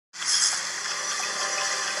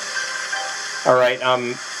Alright,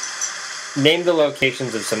 name the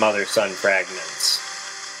locations of some other Sun Fragments.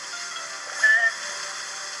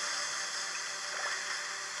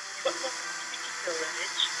 You've got Kusa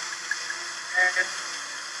Village.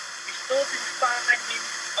 Restore the finding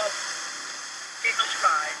of Gale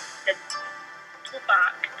Shrine, then go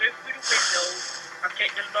back, go through the window, and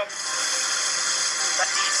take the long that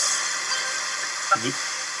leads. So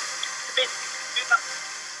basically, do that.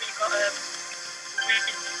 You got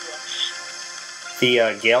Whirlwind wash.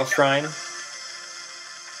 The Gale Shrine?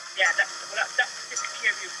 Yeah, that's the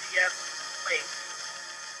security of the place.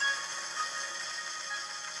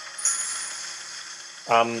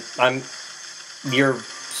 You're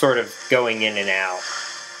sort of going in and out.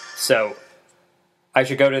 So, I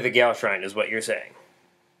should go to the Gale Shrine, is what you're saying.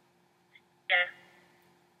 Yeah.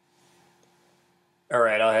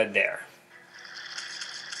 Alright, I'll head there.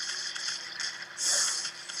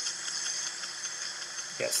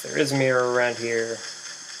 Yes, there is a mirror around here.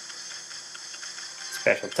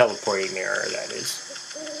 Special teleporting mirror, that is.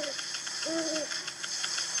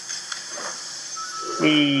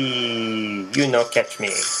 Whee! You no catch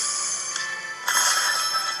me.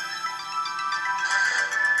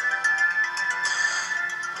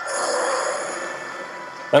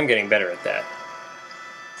 I'm getting better at that.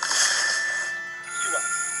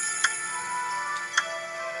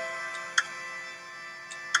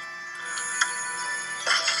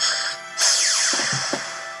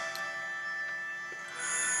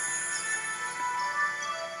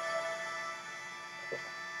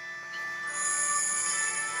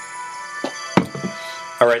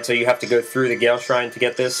 Alright, so you have to go through the Gale Shrine to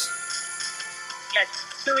get this? Yes,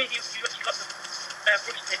 so you got the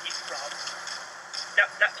brush technique from.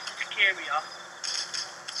 That's the area.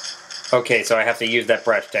 Okay, so I have to use that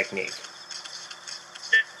brush technique.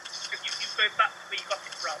 You go back to where you got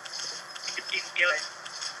it from. You can get it.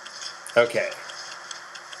 Okay.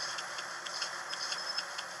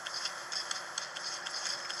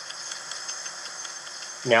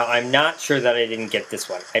 Now, I'm not sure that I didn't get this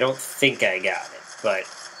one. I don't think I got it, but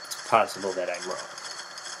it's possible that I'm wrong.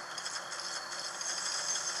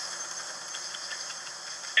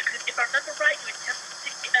 If I remember right, you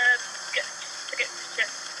attempted to get the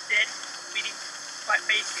chest in, we didn't quite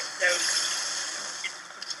make it, so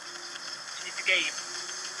it's the game.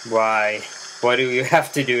 Why? What do you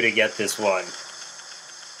have to do to get this one?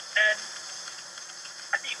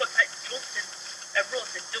 I think you got like jumps and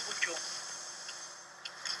runs and double jump.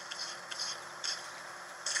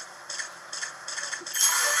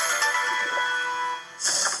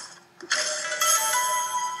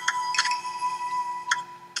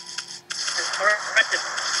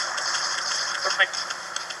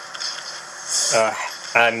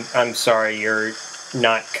 I'm sorry, you're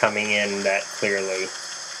not coming in that clearly.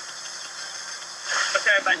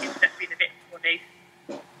 Sorry about this, that's been a bit funny.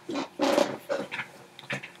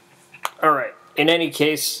 Alright, in any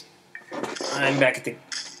case, I'm back at the...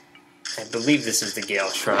 I believe this is the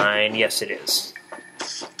Gale Shrine. Yes, it is.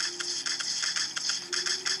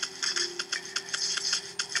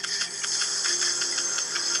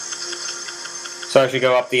 So I should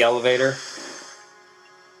go up the elevator?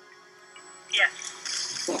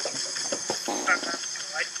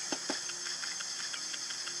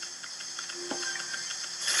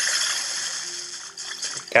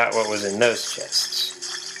 Got what was in those chests.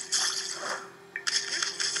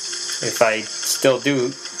 If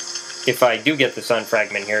I do get the Sun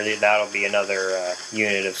Fragment here, that'll be another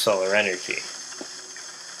unit of solar energy.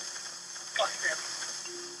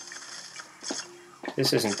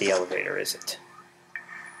 This isn't the elevator, is it?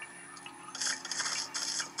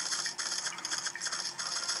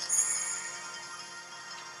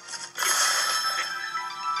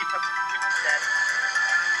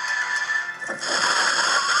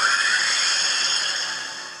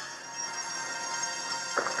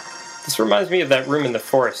 This reminds me of that room in the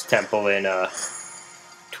Forest Temple in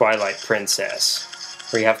Twilight Princess,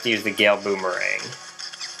 where you have to use the Gale Boomerang.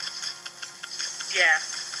 Yeah.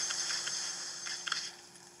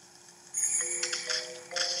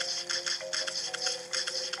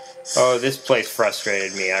 Oh, this place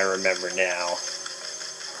frustrated me, I remember now.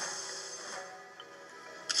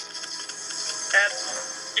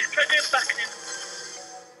 Try going back and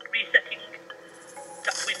resetting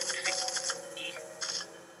that wind thing.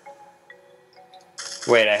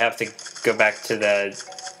 Wait, I have to go back to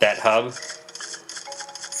that hub?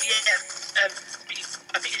 Yeah, I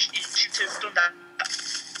think you should have done that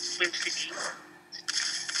wind thingy.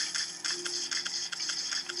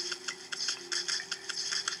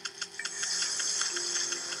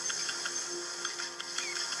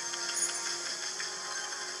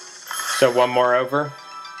 So one more over?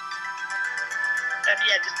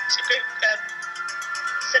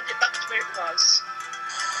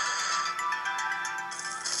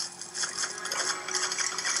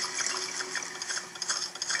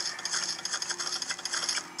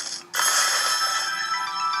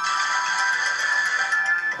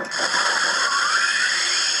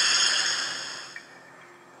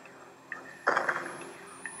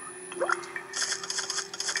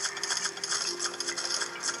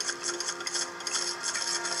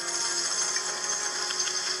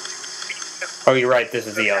 Oh, you're right, this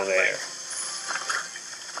is the elevator.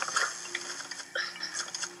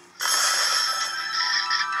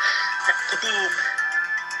 Kaboom.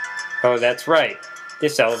 Oh, that's right.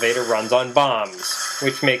 This elevator runs on bombs,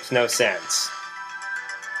 which makes no sense.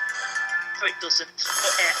 No, it doesn't.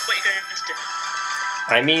 What are you going to do?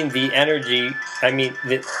 I mean, the energy...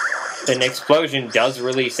 an explosion does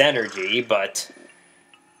release energy, but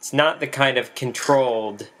it's not the kind of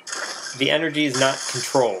controlled... The energy is not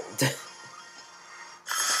controlled. I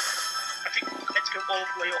think let's go all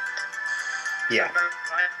the way up. Yeah.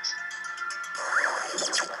 Right.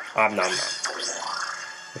 Om nom nom.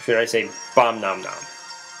 Or should I say bomb nom nom?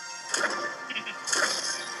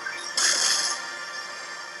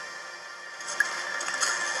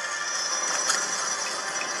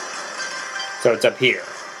 So it's up here.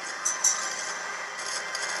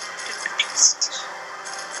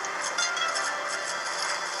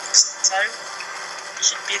 So, you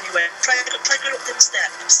shouldn't be anywhere. Try going up them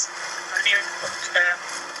steps. And here,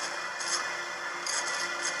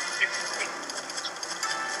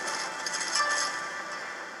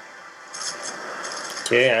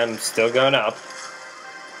 Okay, I'm still going up.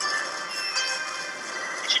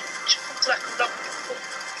 you should come to that long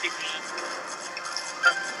thingy.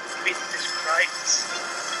 Read this right.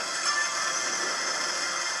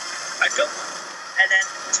 Right, go. And then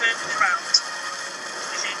turn it around.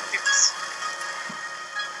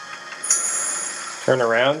 Turn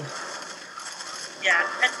around. Yeah,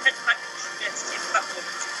 and back. Yes, keep that one.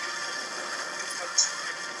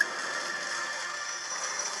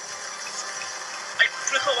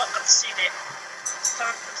 I thought I've seen it. Climb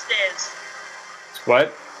up the stairs.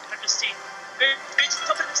 What? I've just seen. Go to the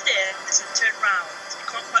top of the stairs and turn round. You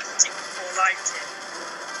can't quite see it before lighting.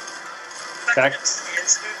 Back up the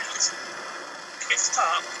stairs. Go to the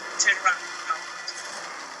top. Turn around.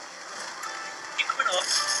 Keep coming up.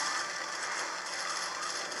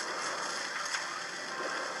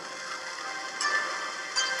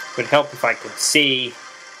 Would help if I could see.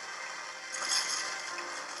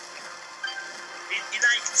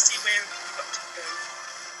 Now you can see where you've got to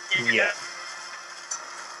go. Yeah.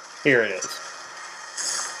 Here it is.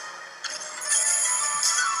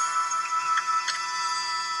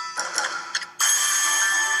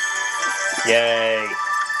 Yay.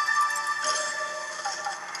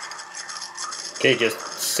 Okay, just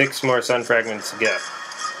 6 more Sun Fragments to go.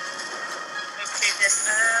 Okay then,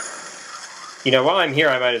 You know, while I'm here,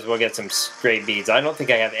 I might as well get some stray beads. I don't think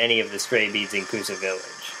I have any of the stray beads in Kusa Village.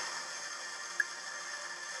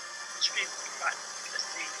 right, let's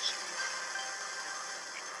see.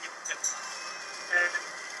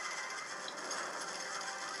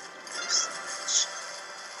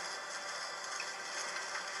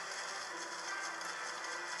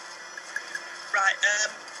 Right,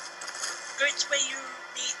 go to where you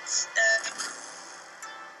meet,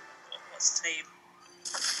 what's his name?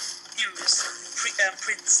 Hughes,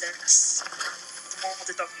 Princess, the one with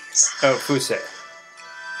the doggies. Oh, Fuse.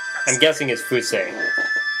 I'm guessing it's Fuse.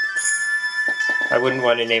 I wouldn't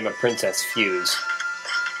want to name a princess Fuse.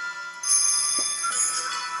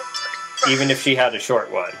 Even if she had a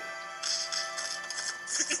short one.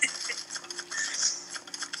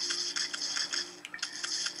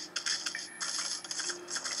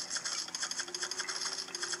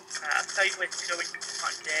 I'll tell you where to go when you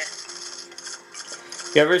find there.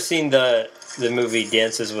 You ever seen the movie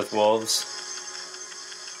Dances with Wolves?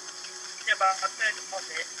 Yeah, but I've heard of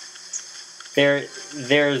it.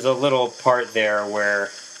 There's a little part there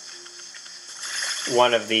where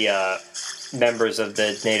one of the members of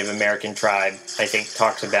the Native American tribe, I think,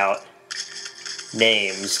 talks about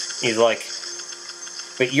names. He's like,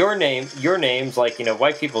 but your names, like, you know,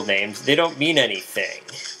 white people names, they don't mean anything.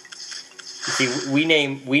 You see, we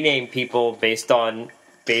name people based on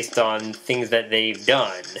things that they've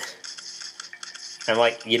done. I'm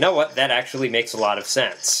like, you know what? That actually makes a lot of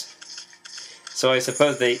sense. So I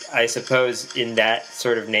suppose in that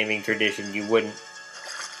sort of naming tradition, you wouldn't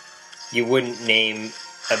name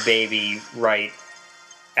a baby right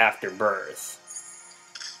after birth.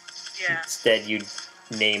 Yeah. Instead, you'd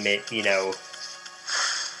name it, you know,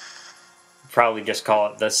 probably just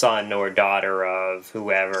call it the son or daughter of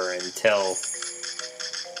whoever until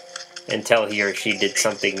he or she did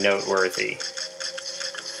something noteworthy.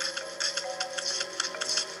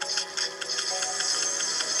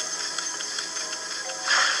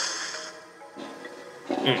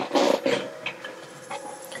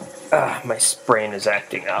 My sprain is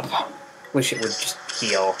acting up. Wish it would just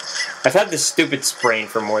heal. I've had this stupid sprain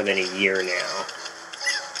for more than a year now.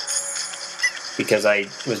 Because I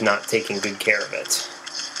was not taking good care of it.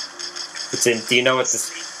 It's in. Do you know what the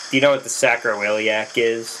sacroiliac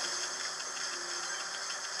is?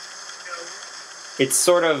 It's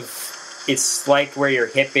sort of... It's like where your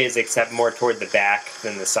hip is, except more toward the back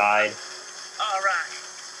than the side.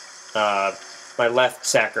 Alright. My left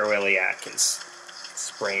sacroiliac is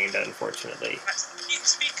sprained, unfortunately.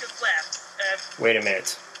 Speak of left, Wait a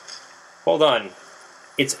minute. Hold on.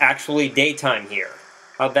 It's actually daytime here.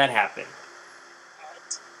 How'd that happen?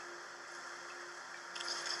 what?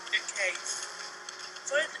 Okay.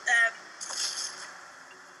 So,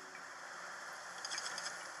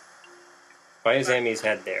 Why is Amy's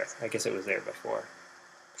head there? I guess it was there before.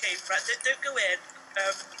 okay, right, don't go in.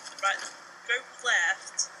 Right, go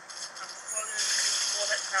left and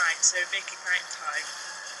follow at night, so make it night time.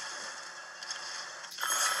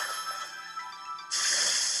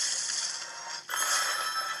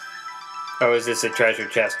 Oh, is this a treasure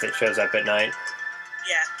chest that shows up at night?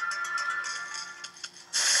 Yeah.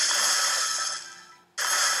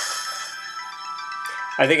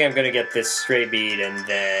 I think I'm gonna get this stray bead and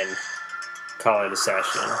then call it a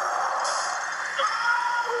session.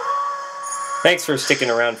 Thanks for sticking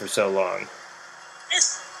around for so long.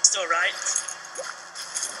 It's alright. So,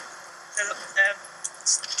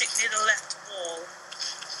 stick near the left wall.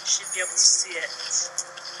 You should be able to see it.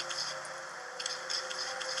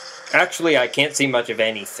 Actually, I can't see much of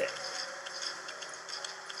anything.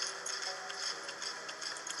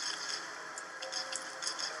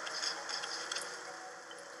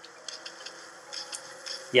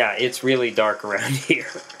 Yeah, it's really dark around here.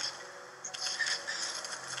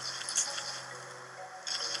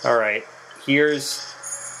 Alright, here's...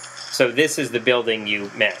 So this is the building you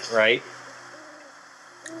met, right?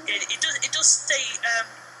 It does stay,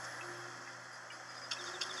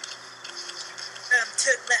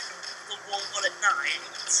 turn left the wall at night.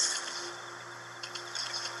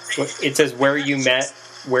 It says where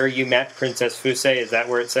you met Princess Fuse. Is that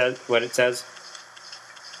where it says? What it says?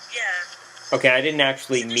 Yeah. Okay, I didn't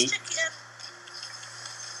actually meet. Check it out.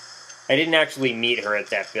 I didn't actually meet her at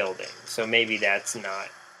that building, so maybe that's not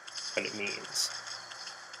what it means.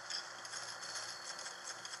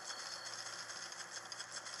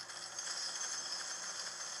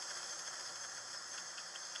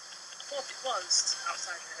 I thought it was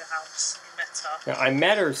outside her house. You met her. Now, I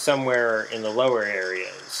met her somewhere in the lower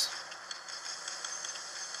areas.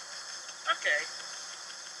 Okay.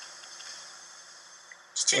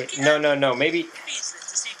 Just check Wait, it no, out. no, maybe... Beads to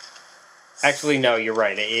see. Actually, no, you're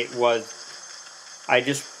right. It was...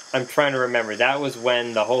 I'm trying to remember. That was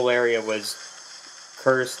when the whole area was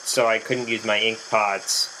cursed, so I couldn't use my ink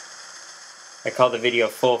pots. I call the video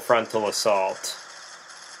Full Frontal Assault.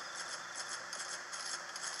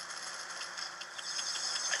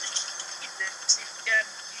 I just see,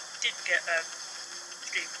 you did get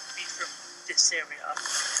stream bead from this area.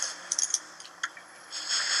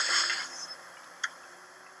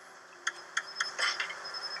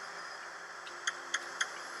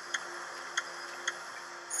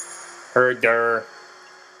 Herder.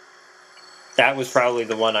 That was probably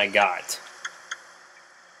the one I got.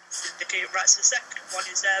 Okay, right, so the second one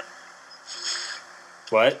is,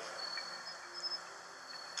 What?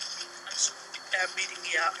 I'm just reading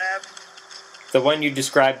here, The one you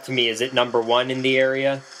described to me, is it number 1 in the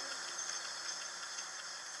area? it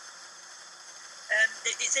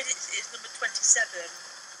said it's number 27.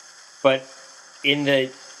 But in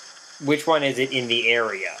the... Which one is it in the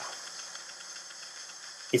area?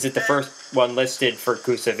 Is it the first one listed for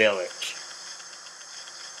Kusa Village?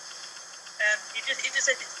 It just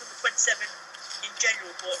said it's number 27 in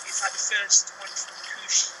general, but it's like the first one from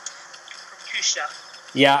Kusa.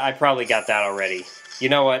 Yeah, I probably got that already. You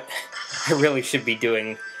know what? I really should be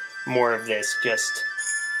doing more of this, just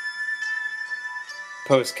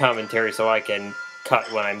post commentary so I can cut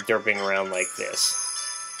when I'm derping around like this.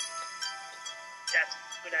 That's a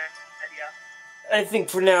good idea. I think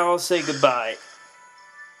for now I'll say goodbye.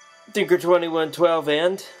 Tinker2112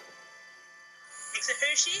 and...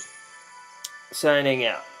 AnniexoHoshi? Signing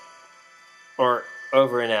out. Or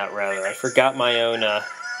over and out, rather. I forgot my own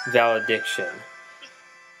valediction.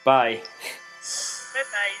 Bye.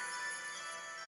 Bye-bye.